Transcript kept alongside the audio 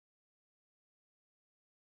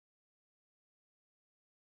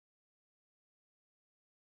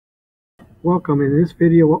Welcome. In this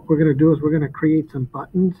video, what we're going to do is we're going to create some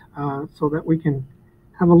buttons so that we can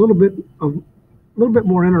have a little bit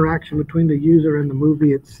more interaction between the user and the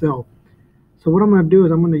movie itself. So what I'm going to do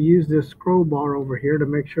is I'm going to use this scroll bar over here to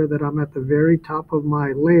make sure that I'm at the very top of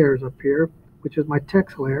my layers up here, which is my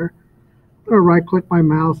text layer. I'm going to right click my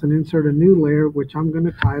mouse and insert a new layer, which I'm going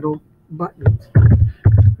to title buttons.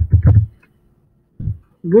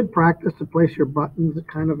 Good practice to place your buttons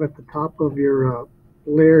kind of at the top of your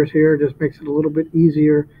layers here. Just makes it a little bit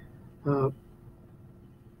easier uh,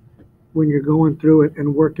 when you're going through it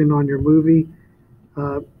and working on your movie.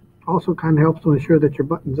 Also kind of helps to ensure that your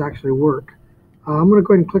buttons actually work. I'm going to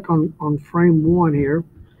go ahead and click on frame 1 here,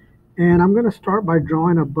 and I'm going to start by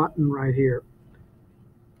drawing a button right here.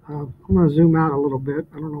 I'm going to zoom out a little bit.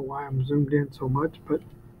 I don't know why I'm zoomed in so much, but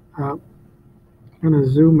I'm going to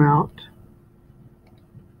zoom out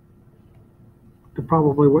to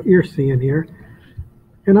probably what you're seeing here.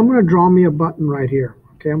 And I'm going to draw me a button right here.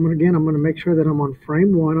 Okay, I'm going to make sure that I'm on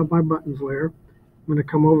frame 1 of my buttons layer. I'm going to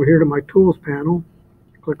come over here to my tools panel,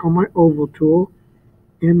 click on my oval tool.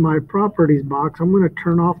 In my properties box, I'm going to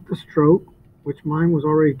turn off the stroke, which mine was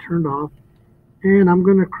already turned off, and I'm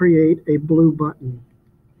going to create a blue button.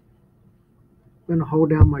 I'm going to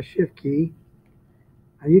hold down my shift key.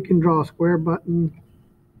 Now you can draw a square button,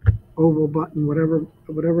 oval button,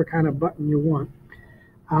 whatever kind of button you want.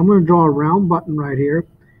 I'm going to draw a round button right here.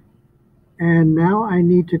 And now I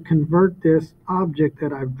need to convert this object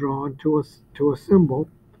that I've drawn to a symbol.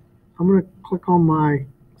 I'm going to click on my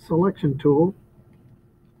selection tool,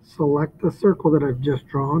 select the circle that I've just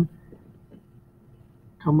drawn,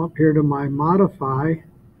 come up here to my modify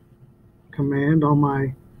command on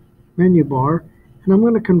my menu bar, and I'm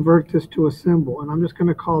going to convert this to a symbol, and I'm just going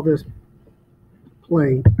to call this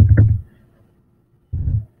play.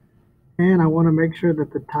 And I want to make sure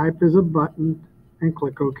that the type is a button and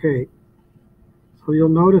click OK. So you'll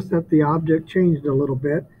notice that the object changed a little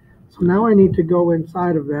bit. So now I need to go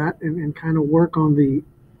inside of that and kind of work on the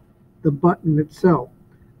button itself.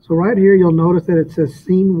 So right here you'll notice that it says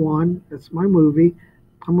scene 1. That's my movie.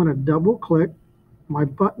 I'm going to double click my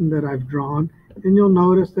button that I've drawn, and you'll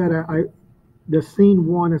notice that the scene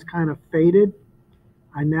 1 is kind of faded.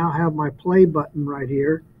 I now have my play button right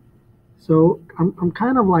here. So I'm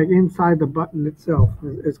kind of like inside the button itself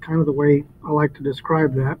is kind of the way I like to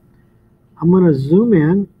describe that. I'm going to zoom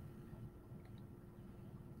in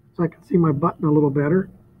so I can see my button a little better.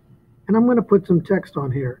 And I'm going to put some text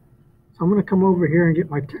on here. So I'm going to come over here and get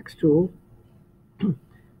my text tool.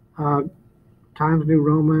 Times New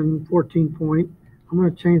Roman 14 point. I'm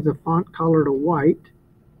going to change the font color to white.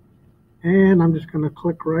 And I'm just going to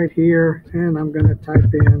click right here and I'm going to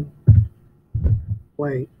type in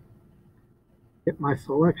play. Get my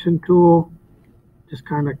selection tool. Just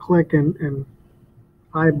kind of click and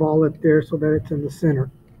eyeball it there so that it's in the center.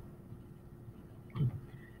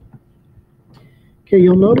 Okay,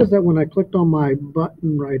 you'll notice that when I clicked on my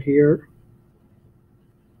button right here,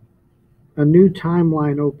 a new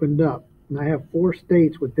timeline opened up. And I have 4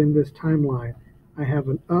 states within this timeline. I have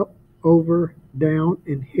an up, over, down,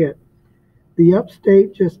 and hit. The up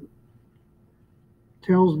state just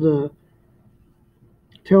tells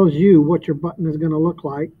you what your button is going to look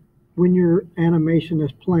like when your animation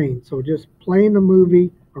is playing. So just playing the movie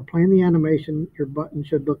or playing the animation, your button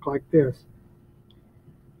should look like this.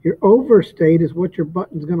 Your over state is what your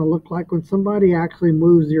button is going to look like when somebody actually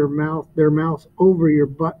moves their mouse over your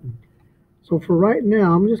button. So for right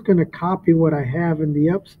now, I'm just going to copy what I have in the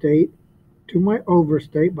up state to my over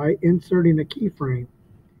state by inserting a keyframe.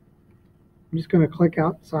 I'm just going to click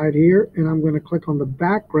outside here, and I'm going to click on the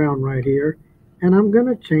background right here, and I'm going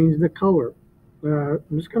to change the color. I'm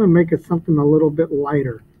just going to make it something a little bit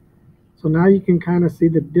lighter. So now you can kind of see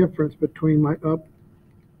the difference between my up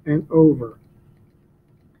and over.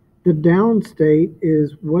 The down state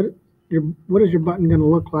is what is your button going to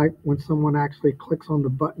look like when someone actually clicks on the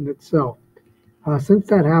button itself. Since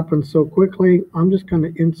that happens so quickly, I'm just going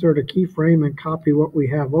to insert a keyframe and copy what we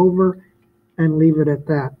have over and leave it at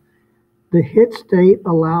that. The hit state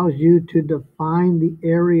allows you to define the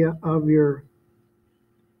area of your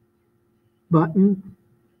button.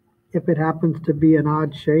 If it happens to be an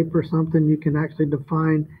odd shape or something, you can actually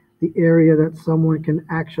define the area that someone can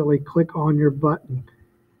actually click on your button.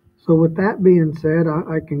 So with that being said,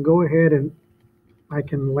 I can go ahead and I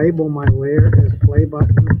can label my layer as play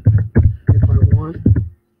button if I want.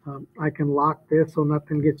 I can lock this so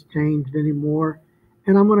nothing gets changed anymore.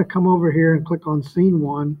 And I'm going to come over here and click on scene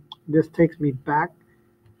 1. This takes me back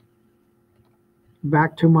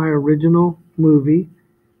to my original movie.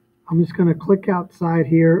 I'm just going to click outside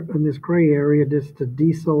here in this gray area just to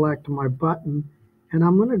deselect my button, And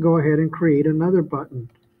I'm going to go ahead and create another button.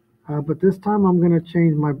 But this time I'm going to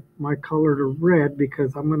change my color to red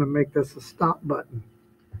because I'm going to make this a stop button.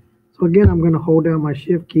 So again, I'm going to hold down my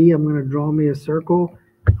shift key. I'm going to draw me a circle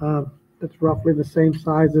that's roughly the same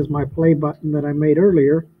size as my play button that I made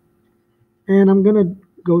earlier. And I'm going to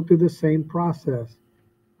go through the same process.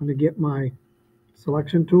 I'm going to get my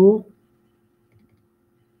selection tool.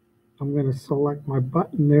 I'm going to select my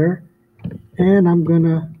button there, and I'm going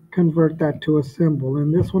to convert that to a symbol.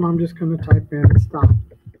 In this one, I'm just going to type in stop.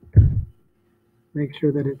 Make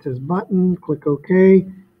sure that it says button, click OK.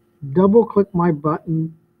 Double click my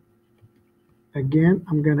button. Again,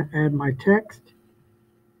 I'm going to add my text,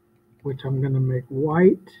 which I'm going to make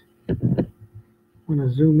white. I'm going to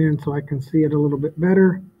zoom in so I can see it a little bit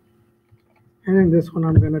better. And in this one,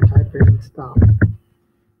 I'm going to type in stop.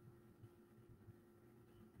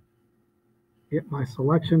 Get my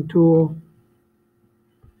selection tool,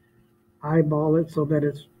 eyeball it so that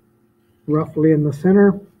it's roughly in the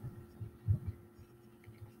center.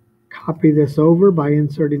 Copy this over by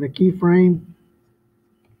inserting a keyframe,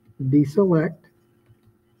 deselect,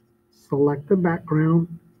 select the background,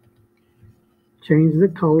 change the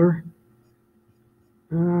color.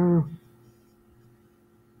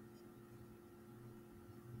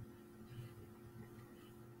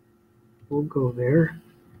 We'll go there.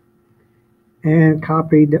 And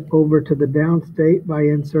copied over to the down state by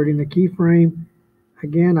inserting a keyframe.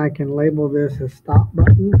 Again, I can label this as stop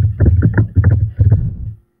button.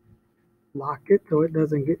 Lock it so it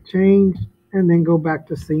doesn't get changed, and then go back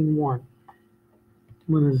to scene 1.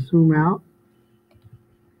 I'm going to zoom out.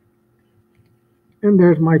 And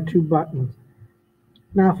there's my 2 buttons.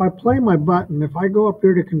 Now, if I play my button, if I go up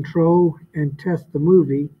here to control and test the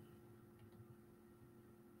movie,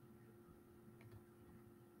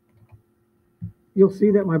 you'll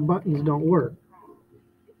see that my buttons don't work.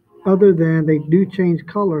 Other than they do change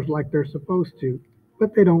colors like they're supposed to,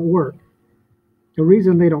 but they don't work. The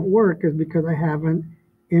reason they don't work is because I haven't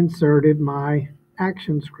inserted my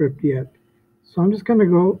action script yet. So I'm just going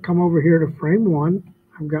to come over here to frame 1.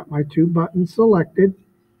 I've got my 2 buttons selected,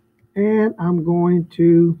 and I'm going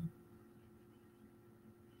to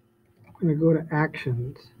go to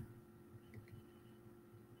actions.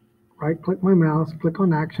 Right click my mouse, click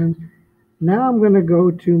on actions. Now I'm going to go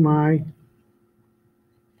to my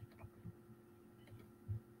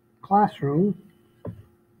classroom.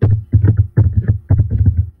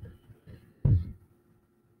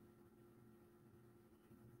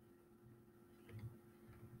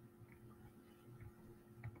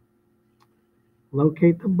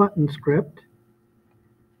 Locate the button script.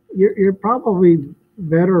 You're probably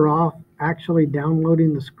better off actually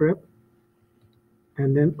downloading the script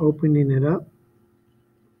and then opening it up.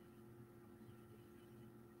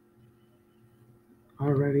 I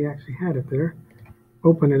already actually had it there.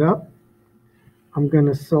 Open it up. I'm going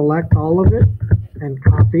to select all of it and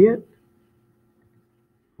copy it.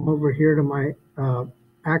 Over here to my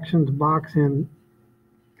actions box in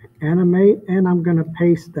Animate, and I'm going to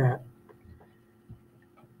paste that.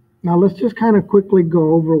 Now let's just kind of quickly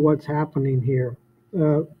go over what's happening here.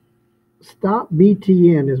 Stop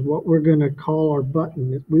BTN is what we're going to call our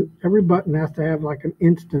button. Every button has to have like an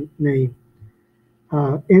instance name.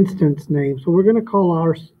 So we're going to call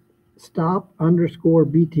our stop underscore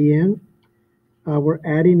BTN. We're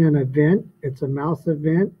adding an event. It's a mouse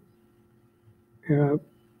event. We're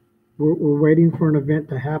waiting for an event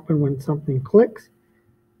to happen when something clicks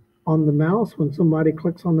on the mouse. When somebody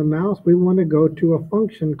clicks on the mouse, we want to go to a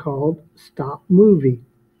function called stop movie.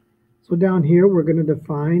 So down here, we're going to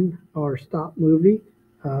define our stop movie,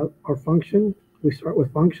 our function. We start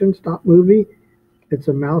with function, stop movie. It's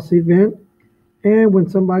a mouse event. And when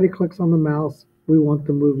somebody clicks on the mouse, we want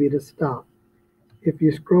the movie to stop. If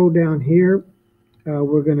you scroll down here,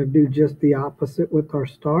 we're going to do just the opposite with our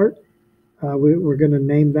start. We're going to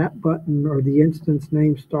name that button, or the instance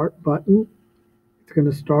name, start button. It's going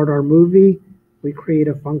to start our movie. We create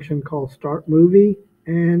a function called start movie,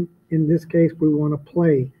 and in this case, we want to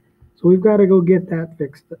play. So we've got to go get that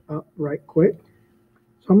fixed up right quick.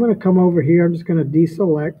 So I'm going to come over here. I'm just going to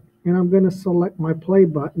deselect, and I'm going to select my play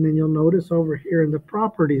button, and you'll notice over here in the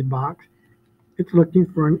properties box, it's looking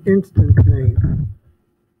for an instance name.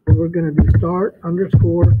 So we're going to do start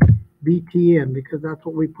underscore BTN because that's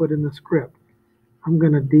what we put in the script. I'm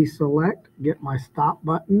going to deselect, get my stop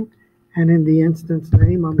button, and in the instance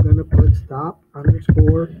name, I'm going to put stop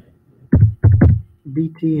underscore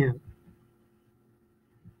BTN.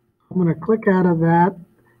 I'm going to click out of that.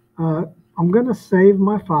 I'm going to save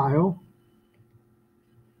my file.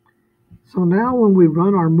 So now when we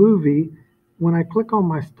run our movie, when I click on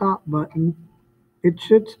my stop button, it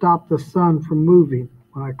should stop the sun from moving.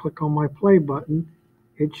 When I click on my play button,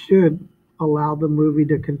 it should allow the movie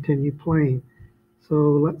to continue playing. So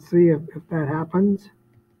let's see if that happens.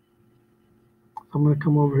 I'm going to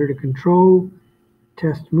come over here to control,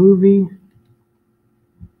 test movie.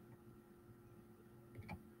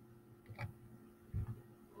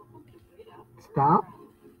 Stop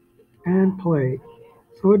and play.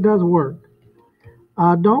 So it does work.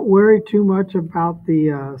 Don't worry too much about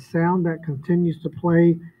the sound that continues to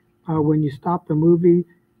play when you stop the movie.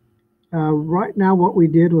 Right now, what we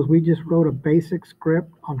did was we just wrote a basic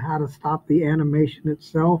script on how to stop the animation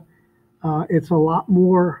itself. It's a lot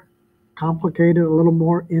more complicated, a little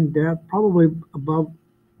more in depth, probably above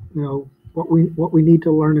what we need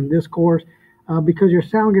to learn in this course, because your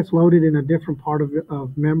sound gets loaded in a different part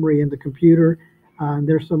of memory in the computer. And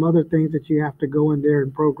there's some other things that you have to go in there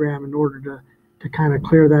and program in order to kind of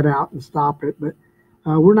clear that out and stop it. But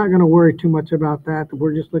we're not going to worry too much about that.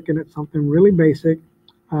 We're just looking at something really basic,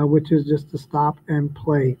 which is just to stop and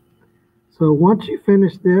play. So once you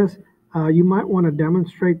finish this, you might want to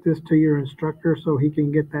demonstrate this to your instructor so he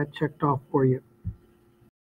can get that checked off for you.